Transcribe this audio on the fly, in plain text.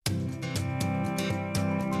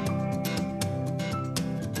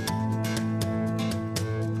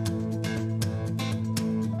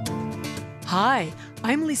Hi,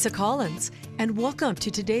 I'm Lisa Collins, and welcome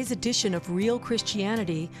to today's edition of Real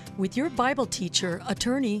Christianity with your Bible teacher,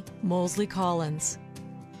 attorney Mosley Collins.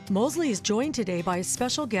 Mosley is joined today by a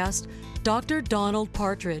special guest, Dr. Donald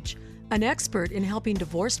Partridge, an expert in helping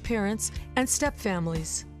divorced parents and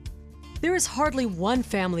stepfamilies. There is hardly one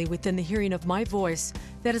family within the hearing of my voice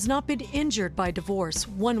that has not been injured by divorce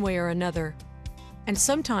one way or another. And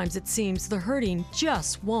sometimes it seems the hurting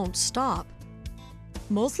just won't stop.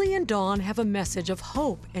 Mosley and Dawn have a message of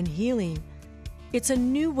hope and healing. It's a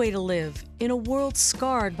new way to live in a world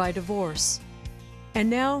scarred by divorce. And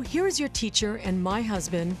now, here is your teacher and my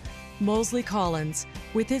husband, Mosley Collins,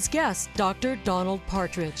 with his guest, Dr. Donald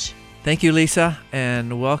Partridge. Thank you, Lisa,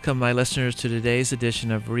 and welcome my listeners to today's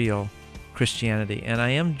edition of Real Christianity. And I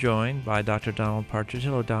am joined by Dr. Donald Partridge.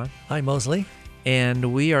 Hello, Don. Hi, Mosley.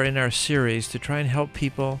 And we are in our series to try and help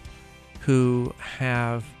people who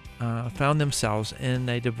have found themselves in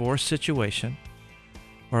a divorce situation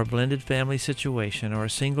or a blended family situation or a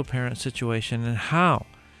single parent situation, and how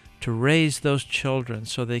to raise those children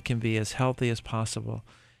so they can be as healthy as possible,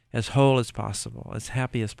 as whole as possible, as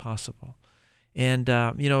happy as possible. And,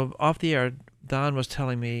 off the air, Don was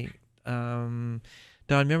telling me, Don,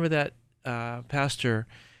 remember that pastor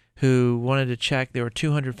who wanted to check, there were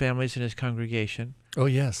 200 families in his congregation. Oh,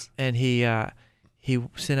 yes. And he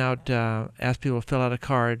sent out, asked people to fill out a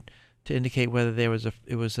card to indicate whether it was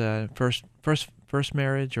a first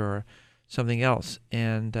marriage or something else.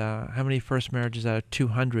 And how many first marriages out of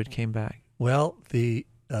 200 came back? Well, the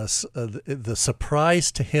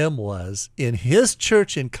surprise to him was in his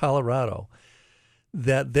church in Colorado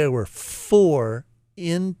that there were 4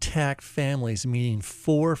 intact families, meaning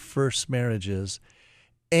 4 first marriages,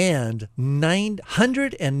 and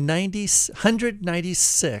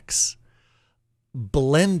 196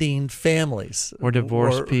 blending families, or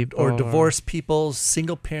divorced people,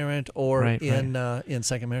 single parent, or in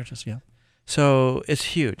second marriages. Yeah. So it's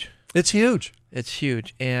huge. It's huge. It's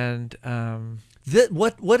huge, and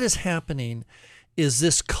what is happening is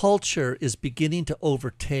this culture is beginning to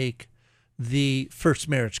overtake the first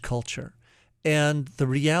marriage culture, and the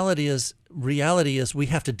reality is we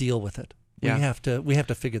have to deal with it. Yeah. We have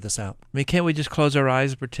to figure this out. I mean, can't we just close our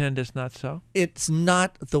eyes and pretend it's not so? It's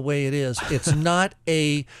not the way it is. It's not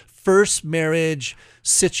a first marriage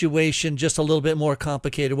situation, just a little bit more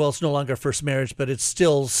complicated. Well, it's no longer a first marriage, but it's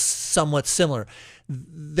still somewhat similar.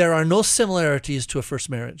 There are no similarities to a first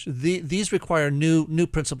marriage. These require new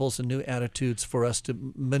principles and new attitudes for us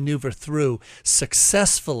to maneuver through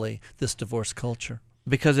successfully this divorce culture.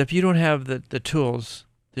 Because if you don't have the tools,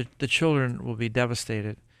 the children will be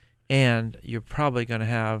devastated. And you're probably going to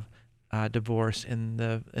have divorce in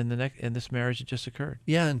this marriage that just occurred.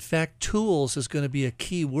 Yeah, in fact, tools is going to be a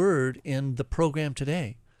key word in the program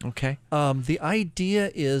today. Okay. The idea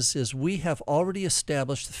is we have already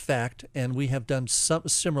established the fact, and we have done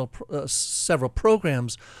several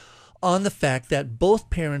programs on the fact that both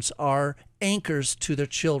parents are anchors to their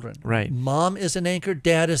children. Right. Mom is an anchor,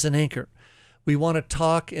 dad is an anchor. We want to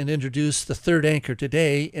talk and introduce the third anchor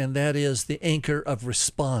today, and that is the anchor of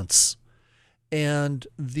response. And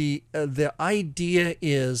the idea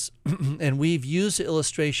is, and we've used the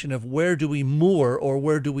illustration of where do we moor or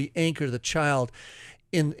where do we anchor the child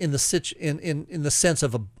in the sense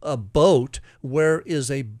of a boat. Where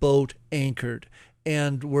is a boat anchored?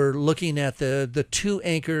 And we're looking at the 2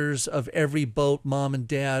 anchors of every boat. Mom and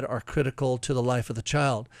dad are critical to the life of the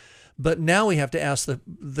child. But now we have to ask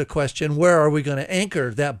the question, where are we going to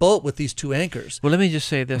anchor that boat with these 2 anchors? Well, let me just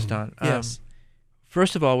say this, Don. Yes.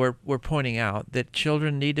 First of all, we're pointing out that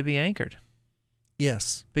children need to be anchored.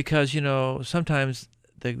 Yes. Because, sometimes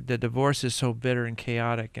the divorce is so bitter and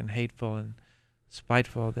chaotic and hateful and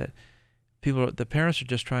spiteful that the parents are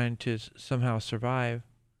just trying to somehow survive,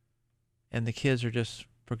 and the kids are just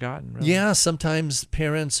forgotten, really. Yeah, sometimes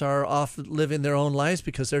parents are off living their own lives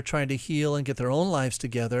because they're trying to heal and get their own lives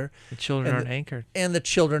together. The children aren't anchored. And the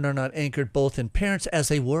children are not anchored both in parents as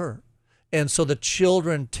they were. And so the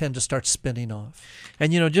children tend to start spinning off.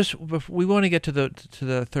 And we want to get to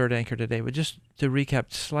the third anchor today, but just to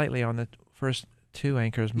recap slightly on the first 2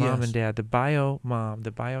 anchors, mom and dad, the bio mom,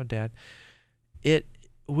 the bio dad.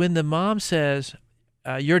 When the mom says,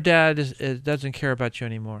 your dad doesn't care about you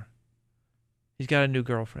anymore, he's got a new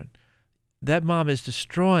girlfriend, that mom is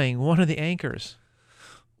destroying one of the anchors.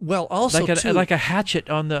 Well, also like a hatchet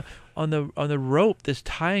on the the rope that's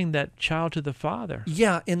tying that child to the father.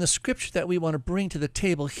 Yeah, and the scripture that we want to bring to the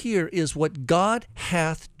table here is what God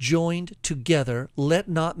hath joined together, let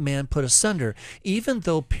not man put asunder. Even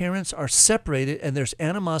though parents are separated and there's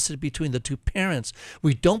animosity between the two parents,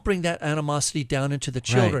 we don't bring that animosity down into the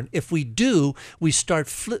children. Right. If we do, we start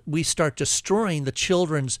destroying the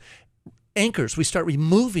children's anchors. We start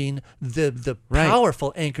removing the Right.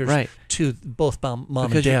 powerful anchors Right. to both mom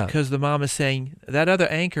and dad. Because the mom is saying, that other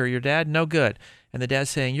anchor, your dad, no good. And the dad's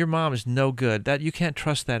saying, your mom is no good. That you can't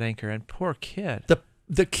trust that anchor. And poor kid.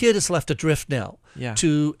 The kid is left adrift now. Yeah.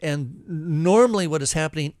 And normally what is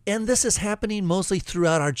happening, and this is happening mostly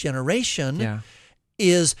throughout our generation, Yeah.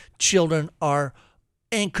 is children are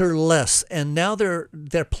anchorless, and now they're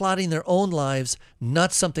plotting their own lives,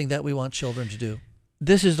 not something that we want children to do.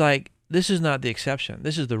 This is not the exception.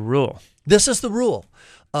 This is the rule. This is the rule.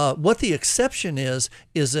 What the exception is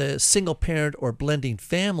a single parent or blending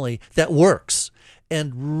family that works,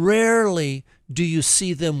 and rarely do you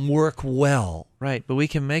see them work well. Right. But we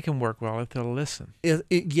can make them work well if they'll listen.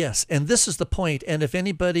 Yes, and this is the point. And if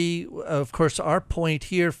anybody, of course, our point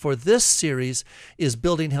here for this series is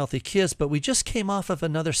building healthy kids, but we just came off of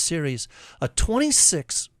another series, a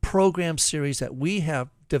 26 program series that we have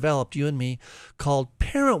developed, you and me, called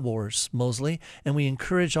Parent Wars, Mosley, and we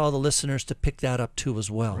encourage all the listeners to pick that up too as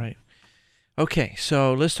well. Right. Okay,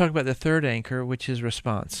 so let's talk about the third anchor, which is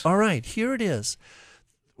response. All right, here it is.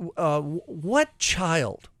 What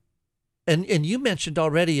child? And you mentioned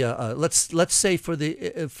already. Let's say for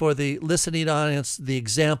the listening audience, the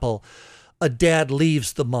example, a dad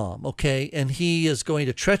leaves the mom, okay, and he is going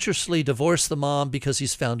to treacherously divorce the mom because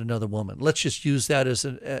he's found another woman. Let's just use that as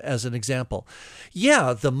an example.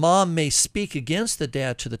 Yeah, the mom may speak against the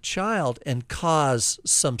dad to the child and cause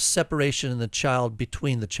some separation in the child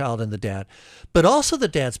between the child and the dad, but also the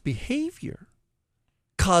dad's behavior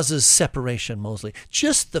causes separation, Mosley.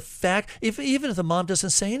 Just the fact, even if the mom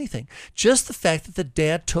doesn't say anything, just the fact that the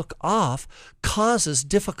dad took off causes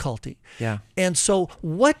difficulty. Yeah. And so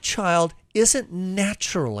what child isn't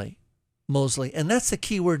naturally, Mosley, and that's the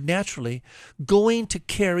key word, naturally, going to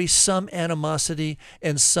carry some animosity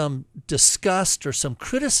and some disgust or some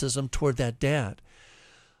criticism toward that dad?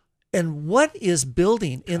 And what is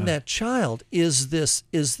building in that child is this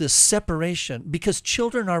separation, because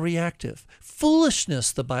children are reactive.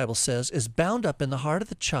 Foolishness, the Bible says, is bound up in the heart of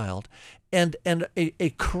the child, and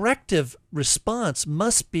a corrective response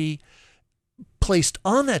must be placed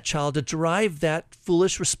on that child to drive that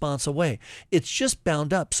foolish response away. It's just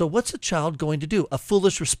bound up. So what's a child going to do? A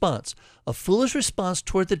foolish response. A foolish response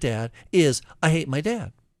toward the dad is, I hate my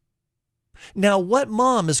dad. Now, what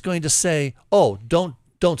mom is going to say, oh, don't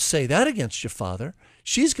say that against your father?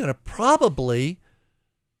 She's going to probably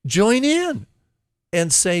join in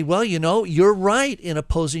and say, well, you're right in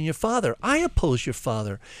opposing your father. I oppose your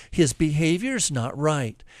father. His behavior is not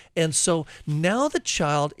right. And so now the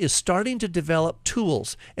child is starting to develop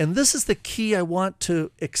tools. And this is the key I want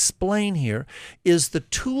to explain here, is the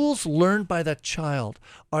tools learned by that child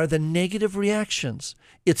are the negative reactions.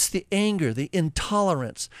 It's the anger, the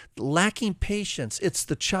intolerance, lacking patience. It's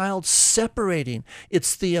the child separating.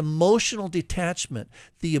 It's the emotional detachment,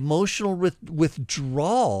 the emotional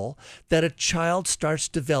withdrawal that a child starts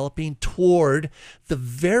developing toward the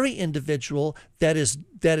very individual that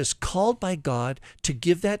is called by God to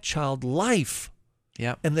give that child life.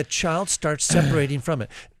 Yeah. And the child starts separating from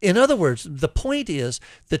it. In other words, the point is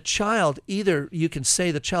the child, either you can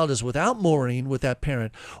say the child is without mooring with that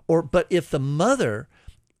parent, but if the mother,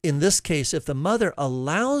 in this case, if the mother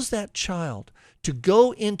allows that child to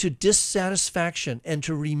go into dissatisfaction and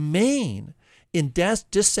to remain in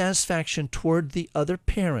dissatisfaction toward the other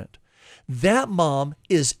parent, that mom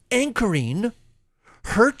is anchoring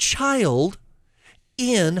her child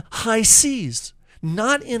in high seas,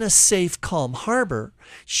 not in a safe, calm harbor.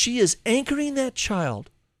 She is anchoring that child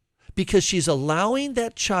because she's allowing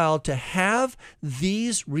that child to have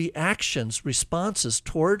these responses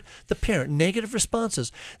toward the parent, negative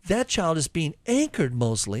responses. That child is being anchored,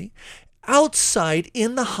 Mosley, outside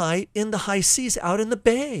in the high seas, out in the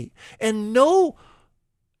bay. And no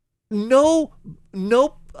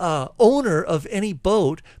owner of any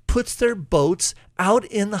boat puts their boats out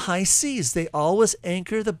in the high seas. They always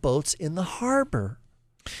anchor the boats in the harbor.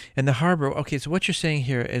 And the harbor, okay, so what you're saying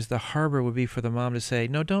here is the harbor would be for the mom to say,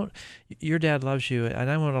 no, don't, your dad loves you,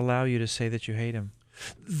 and I won't allow you to say that you hate him.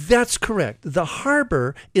 That's correct. The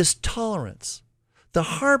harbor is tolerance. The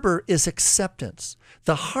harbor is acceptance.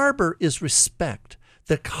 The harbor is respect.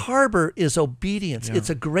 The harbor is obedience. Yeah. It's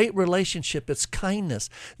a great relationship. It's kindness.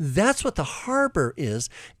 That's what the harbor is.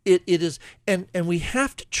 It is, and we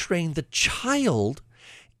have to train the child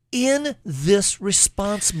in this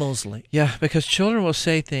response, Mosley. Yeah, because children will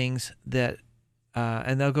say things that,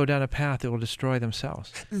 and they'll go down a path that will destroy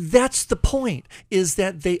themselves. That's the point, is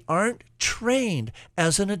that they aren't trained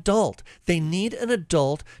as an adult. They need an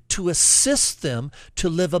adult to assist them to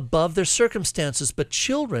live above their circumstances. But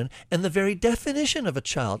children, and the very definition of a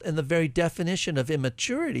child and the very definition of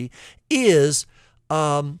immaturity is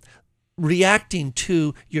reacting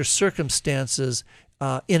to your circumstances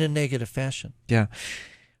in a negative fashion. Yeah.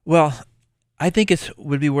 Well, I think it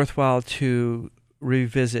would be worthwhile to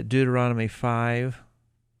revisit Deuteronomy 5,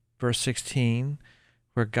 verse 16,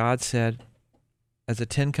 where God said, as a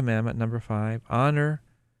 10th commandment, number 5, honor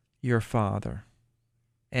your father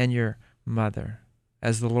and your mother,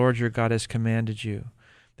 as the Lord your God has commanded you,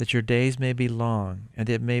 that your days may be long, and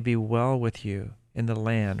it may be well with you in the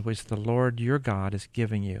land which the Lord your God is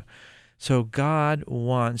giving you. So God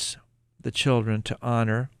wants the children to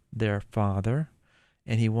honor their father,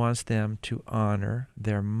 and he wants them to honor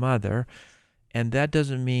their mother. And that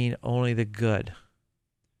doesn't mean only the good.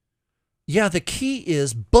 Yeah, the key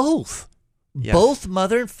is both. Yes. Both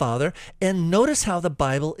mother and father. And notice how the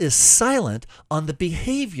Bible is silent on the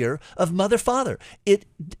behavior of mother-father. It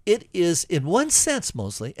is, in one sense,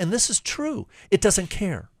 Mosley, and this is true, it doesn't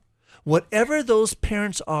care. Whatever those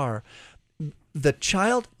parents are, the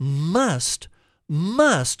child must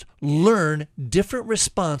learn different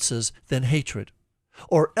responses than hatred,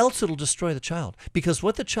 or else it'll destroy the child. Because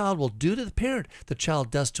what the child will do to the parent, the child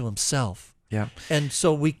does to himself. Yeah. And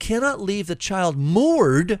so we cannot leave the child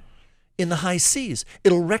moored in the high seas.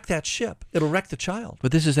 It'll wreck that ship. It'll wreck the child.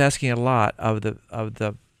 But this is asking a lot of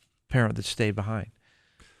the parent that stayed behind.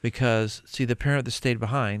 Because, see, the parent that stayed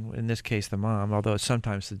behind, in this case the mom, although it's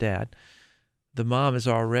sometimes the dad, the mom is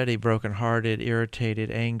already brokenhearted, irritated,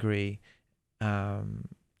 angry,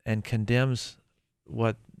 and condemns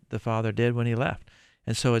what the father did when he left.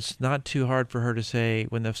 And so it's not too hard for her to say,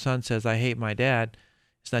 when the son says, I hate my dad,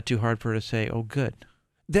 it's not too hard for her to say, oh, good.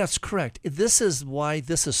 That's correct. This is why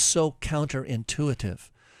this is so counterintuitive.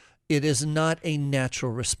 It is not a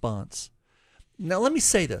natural response. Now, let me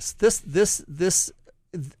say this.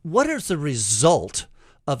 What is the result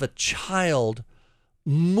of a child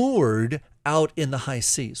moored out in the high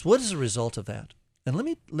seas? What is the result of that? And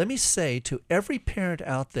let me say to every parent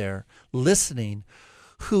out there listening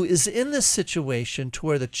who is in this situation to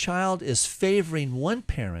where the child is favoring one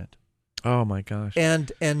parent, oh my gosh,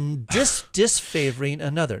 and disfavoring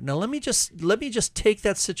another. Now let me just take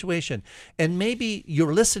that situation, and maybe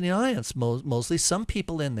your listening audience, Mosley, some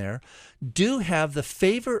people in there do have the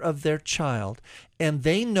favor of their child, and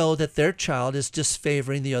they know that their child is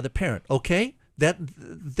disfavoring the other parent. Okay, that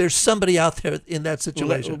there's somebody out there in that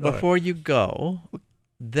situation. Well, before you go,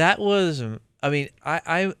 that was, I mean,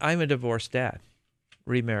 I'm a divorced dad,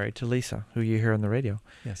 remarried to Lisa, who you hear on the radio.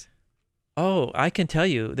 Yes. Oh, I can tell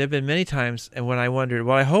you, there have been many times and when I wondered,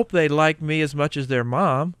 well, I hope they like me as much as their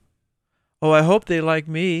mom. Oh, I hope they like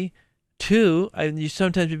me too. You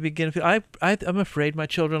sometimes begin to feel, I'm afraid my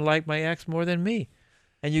children like my ex more than me.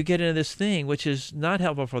 And you get into this thing, which is not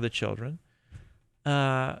helpful for the children.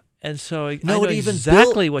 And so I know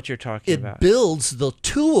exactly what you're talking about. It builds the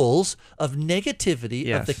tools of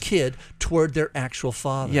negativity of the kid toward their actual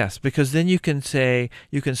father. Yes, because then you can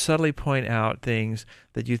subtly point out things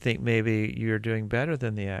that you think maybe you're doing better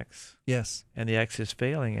than the ex. Yes. And the ex is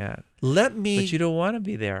failing at. But you don't want to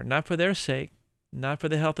be there. Not for their sake. Not for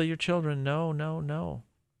the health of your children. No, no, no.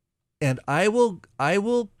 And I will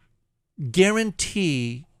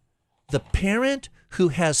guarantee the parent who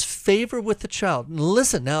has favor with the child.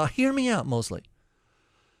 Listen, now hear me out, Mosley.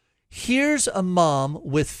 Here's a mom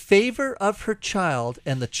with favor of her child,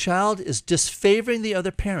 and the child is disfavoring the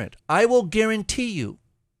other parent. I will guarantee you,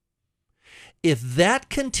 if that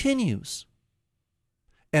continues,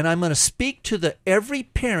 and I'm going to speak to every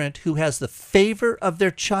parent who has the favor of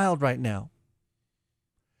their child right now,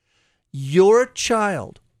 your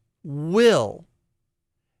child will,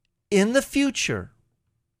 in the future,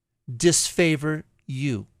 disfavor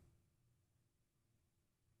you.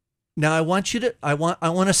 Now I want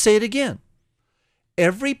to say it again.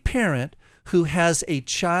 Every parent who has a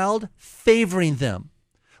child favoring them,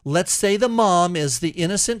 let's say the mom is the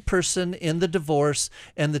innocent person in the divorce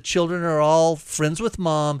and the children are all friends with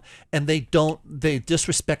mom and they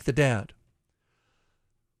disrespect the dad.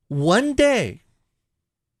 One day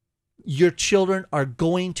your children are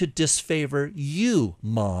going to disfavor you,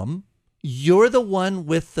 mom. You're the one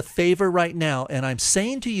with the favor right now, and I'm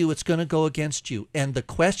saying to you it's going to go against you. And the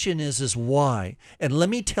question is why? And let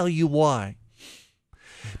me tell you why.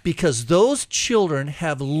 because those children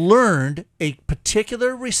have learned a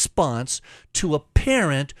particular response to a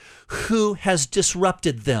parent who has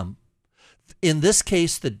disrupted them. In this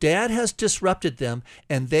case, the dad has disrupted them,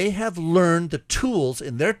 and they have learned the tools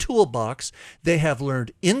in their toolbox. They have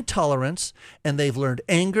learned intolerance, and they've learned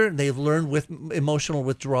anger, and they've learned with emotional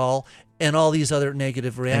withdrawal, and all these other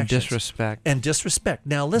negative reactions. And disrespect.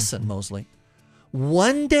 Now listen, Mosley.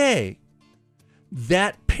 One day,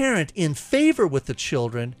 that parent in favor with the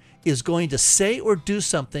children is going to say or do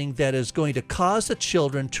something that is going to cause the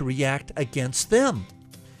children to react against them.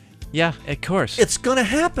 Yeah, of course. It's going to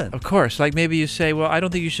happen. Of course. Like maybe you say, well, I don't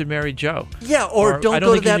think you should marry Joe. Yeah, or don't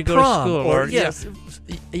go to that prom. Or yes.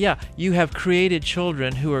 Yeah, you have created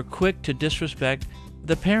children who are quick to disrespect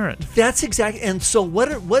the parent. That's exactly. And so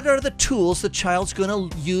what are the tools the child's going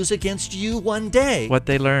to use against you one day? What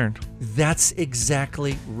they learned. That's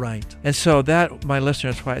exactly right. And so that, my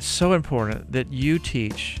listeners, why it's so important that you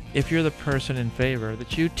teach, if you're the person in favor,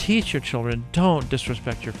 that you teach your children, don't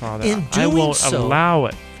disrespect your father. I won't allow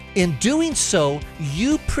it. In doing so,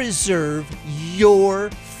 you preserve your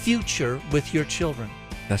future with your children.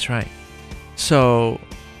 That's right. So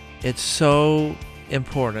it's so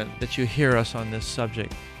important that you hear us on this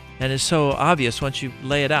subject. And it's so obvious once you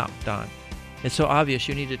lay it out, Don. It's so obvious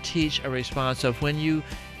you need to teach a response of when you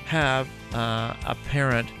have a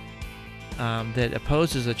parent that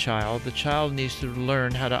opposes a child, the child needs to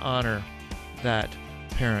learn how to honor that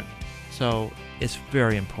parent. So it's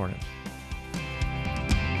very important.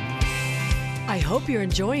 I hope you're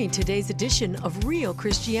enjoying today's edition of Real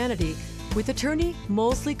Christianity with attorney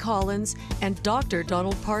Mosley Collins and Dr.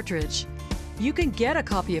 Donald Partridge. You can get a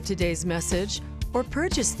copy of today's message or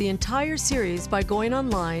purchase the entire series by going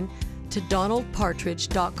online to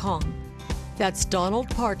donaldpartridge.com. That's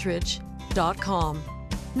donaldpartridge.com.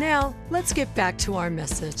 Now, let's get back to our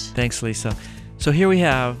message. Thanks, Lisa. So here we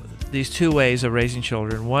have these two ways of raising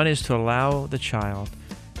children. One is to allow the child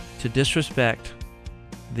to disrespect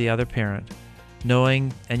the other parent,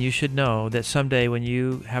 knowing, and you should know, that someday when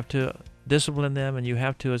you have to discipline them, and you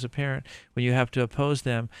have to, as a parent, when you have to oppose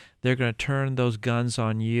them, they're going to turn those guns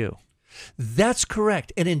on you. That's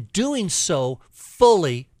correct. And in doing so,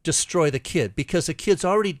 fully destroy the kid, because the kid's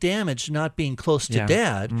already damaged not being close to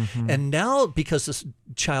dad. Mm-hmm. And now, because this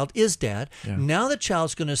child is dad, now the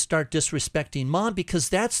child's going to start disrespecting mom, because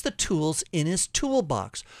that's the tools in his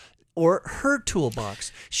toolbox or her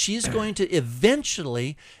toolbox. She's going to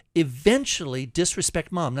eventually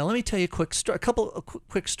disrespect mom. Now, let me tell you a couple of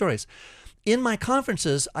quick stories. In my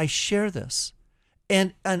conferences, I share this.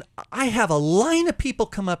 And I have a line of people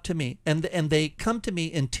come up to me, and they come to me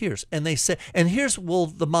in tears, and they say, and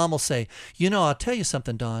the mom will say, I'll tell you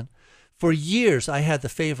something, Don. For years, I had the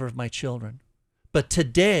favor of my children, but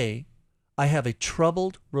today, I have a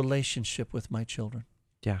troubled relationship with my children.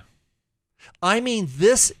 Yeah. I mean,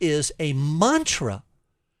 this is a mantra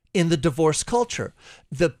in the divorce culture.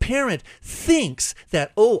 The parent thinks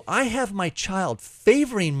that, I have my child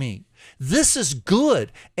favoring me. This is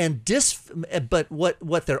good. But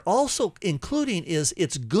what they're also including is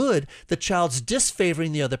it's good the child's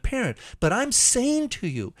disfavoring the other parent. But I'm saying to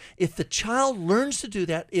you, if the child learns to do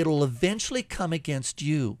that, it'll eventually come against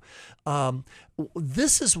you.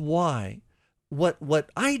 This is why what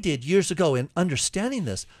I did years ago in understanding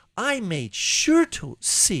this, I made sure to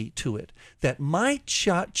see to it that my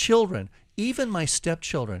children, even my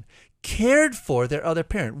stepchildren, cared for their other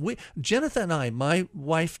parent. Jennifer and I, my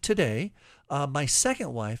wife today, my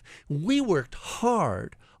second wife, we worked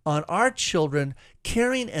hard on our children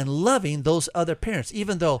caring and loving those other parents,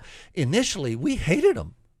 even though initially we hated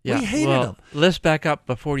them. Yeah. We hated them. Let's back up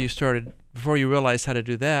before you realized how to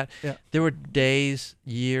do that. Yeah. There were days,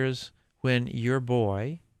 years when your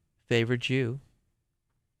boy favored you,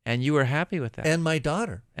 and you were happy with that. And my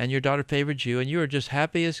daughter. And your daughter favored you, and you were just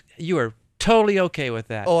happy as you were. Totally okay with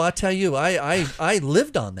that. Oh, I tell you, I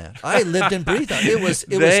lived on that. I lived and breathed on it.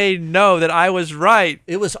 They know that I was right.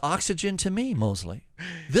 It was oxygen to me, Mosley.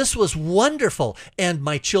 This was wonderful. And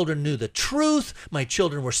my children knew the truth. My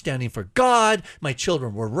children were standing for God. My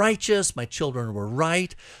children were righteous. My children were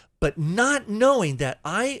right. But not knowing that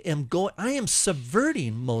I am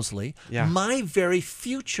subverting, Mosley, my very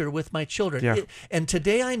future with my children. Yeah. And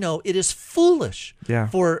today I know it is foolish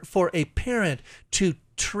for a parent to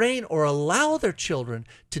train or allow their children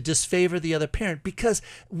to disfavor the other parent, because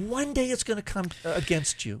one day it's going to come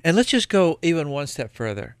against you. And let's just go even one step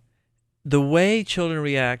further. The way children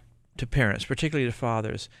react to parents, particularly to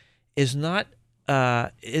fathers, is not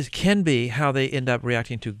it can be how they end up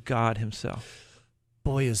reacting to God himself.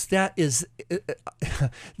 Boy, is the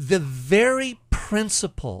very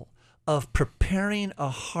principle of preparing a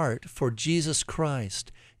heart for Jesus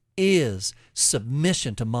Christ is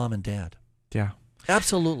submission to mom and dad. Yeah.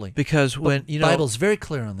 Absolutely. Because when, the Bible's very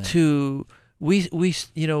clear on that.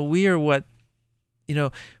 We are what,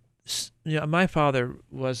 my father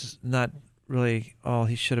was not really all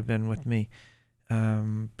he should have been with me.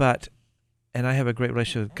 And I have a great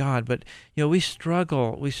relationship with God, but, we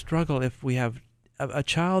struggle if we have a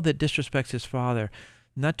child that disrespects his father,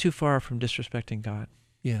 not too far from disrespecting God.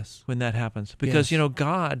 Yes. When that happens. Because, Yes.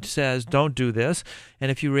 God says, don't do this.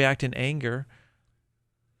 And if you react in anger,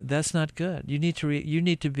 that's not good. You need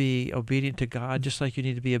to be obedient to God, just like you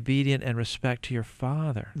need to be obedient and respect to your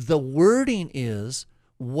father. The wording is,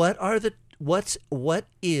 what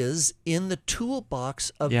is in the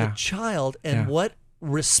toolbox of the child, and what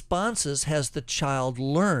responses has the child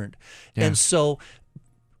learned? Yeah. And so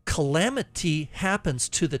calamity happens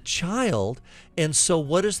to the child, and so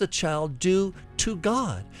what does the child do to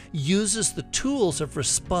God? Uses the tools of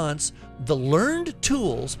response, the learned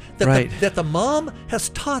tools that the mom has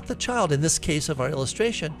taught the child, in this case of our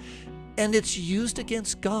illustration, and it's used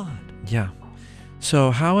against God. Yeah. So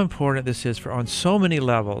how important this is on so many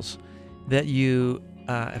levels that you,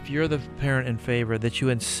 if you're the parent in favor, that you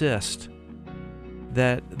insist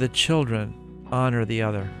that the children honor the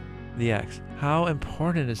ex. How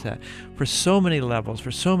important is that? For so many levels,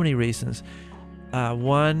 for so many reasons.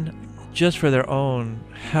 One, just for their own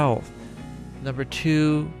health. Number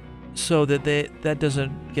two, so that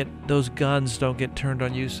those guns don't get turned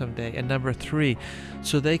on you someday. And number three,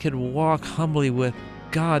 so they could walk humbly with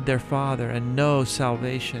God their Father and know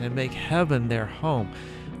salvation and make heaven their home.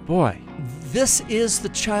 Boy. This is the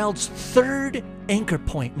child's third anchor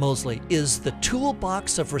point, Mosley, is the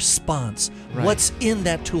toolbox of response. Right. What's in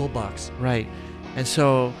that toolbox? Right. And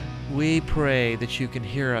so we pray that you can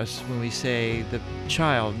hear us when we say the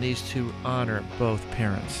child needs to honor both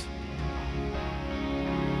parents.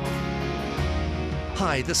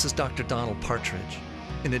 Hi, this is Dr. Donald Partridge.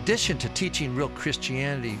 In addition to teaching real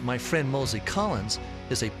Christianity, my friend Mosley Collins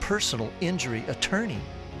is a personal injury attorney.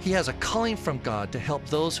 He has a calling from God to help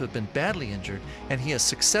those who have been badly injured, and he has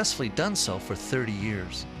successfully done so for 30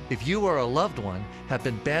 years. If you or a loved one have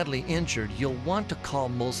been badly injured, you'll want to call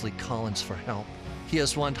Mosley Collins for help. He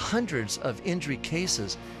has won hundreds of injury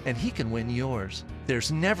cases, and he can win yours.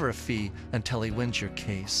 There's never a fee until he wins your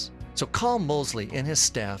case. So call Mosley and his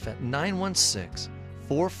staff at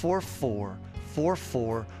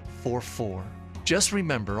 916-444-4444. Just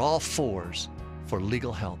remember all fours for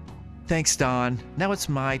legal help. Thanks, Don. Now it's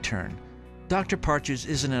my turn. Dr. Partridge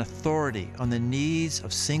is an authority on the needs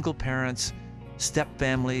of single parents, step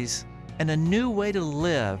families, and a new way to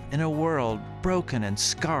live in a world broken and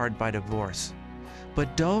scarred by divorce.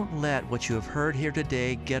 But don't let what you have heard here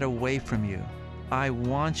today get away from you. I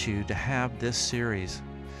want you to have this series.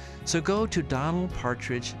 So go to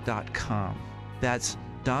donaldpartridge.com. That's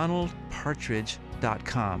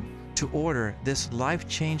donaldpartridge.com to order this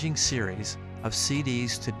life-changing series of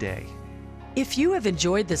CDs today. If you have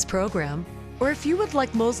enjoyed this program, or if you would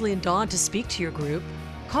like Mosley and Dawn to speak to your group,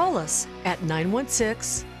 call us at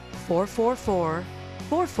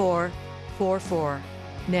 916-444-4444.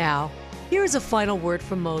 Now, here's a final word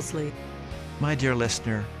from Mosley. My dear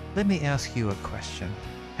listener, let me ask you a question.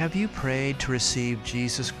 Have you prayed to receive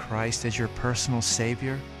Jesus Christ as your personal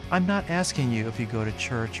Savior? I'm not asking you if you go to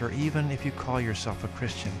church or even if you call yourself a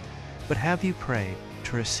Christian, but have you prayed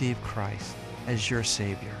to receive Christ as your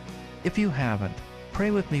Savior? If you haven't, pray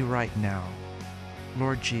with me right now.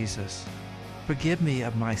 Lord Jesus, forgive me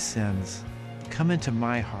of my sins. Come into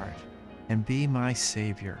my heart and be my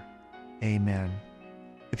Savior. Amen.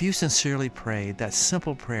 If you sincerely prayed that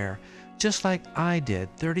simple prayer, just like I did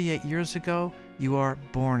 38 years ago, you are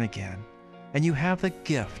born again, and you have the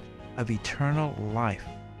gift of eternal life.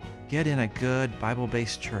 Get in a good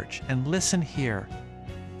Bible-based church and listen here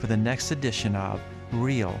for the next edition of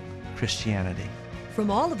Real Christianity. From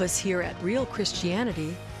all of us here at Real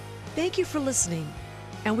Christianity, thank you for listening,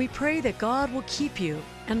 and we pray that God will keep you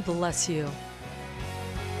and bless you.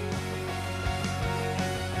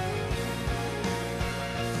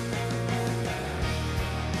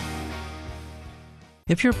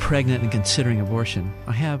 If you're pregnant and considering abortion,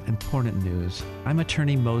 I have important news. I'm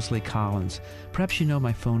attorney Mosley Collins. Perhaps you know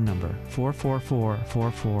my phone number,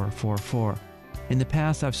 444-4444. In the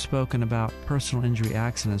past, I've spoken about personal injury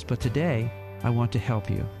accidents, but today, I want to help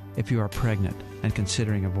you if you are pregnant and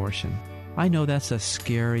considering abortion. I know that's a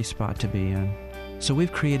scary spot to be in. So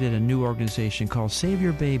we've created a new organization called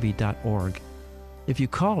SaveYourBaby.org. If you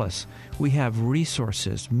call us, we have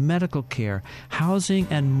resources, medical care, housing,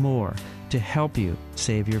 and more to help you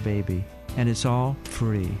save your baby. And it's all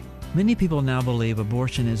free. Many people now believe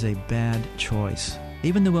abortion is a bad choice.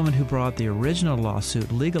 Even the woman who brought the original lawsuit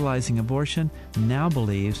legalizing abortion now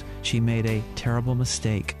believes she made a terrible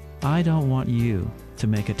mistake. I don't want you to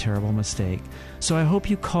make a terrible mistake. So I hope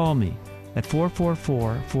you call me at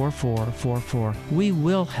 444-4444. We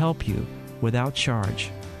will help you without charge.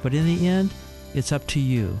 But in the end, it's up to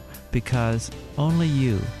you, because only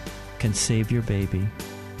you can save your baby.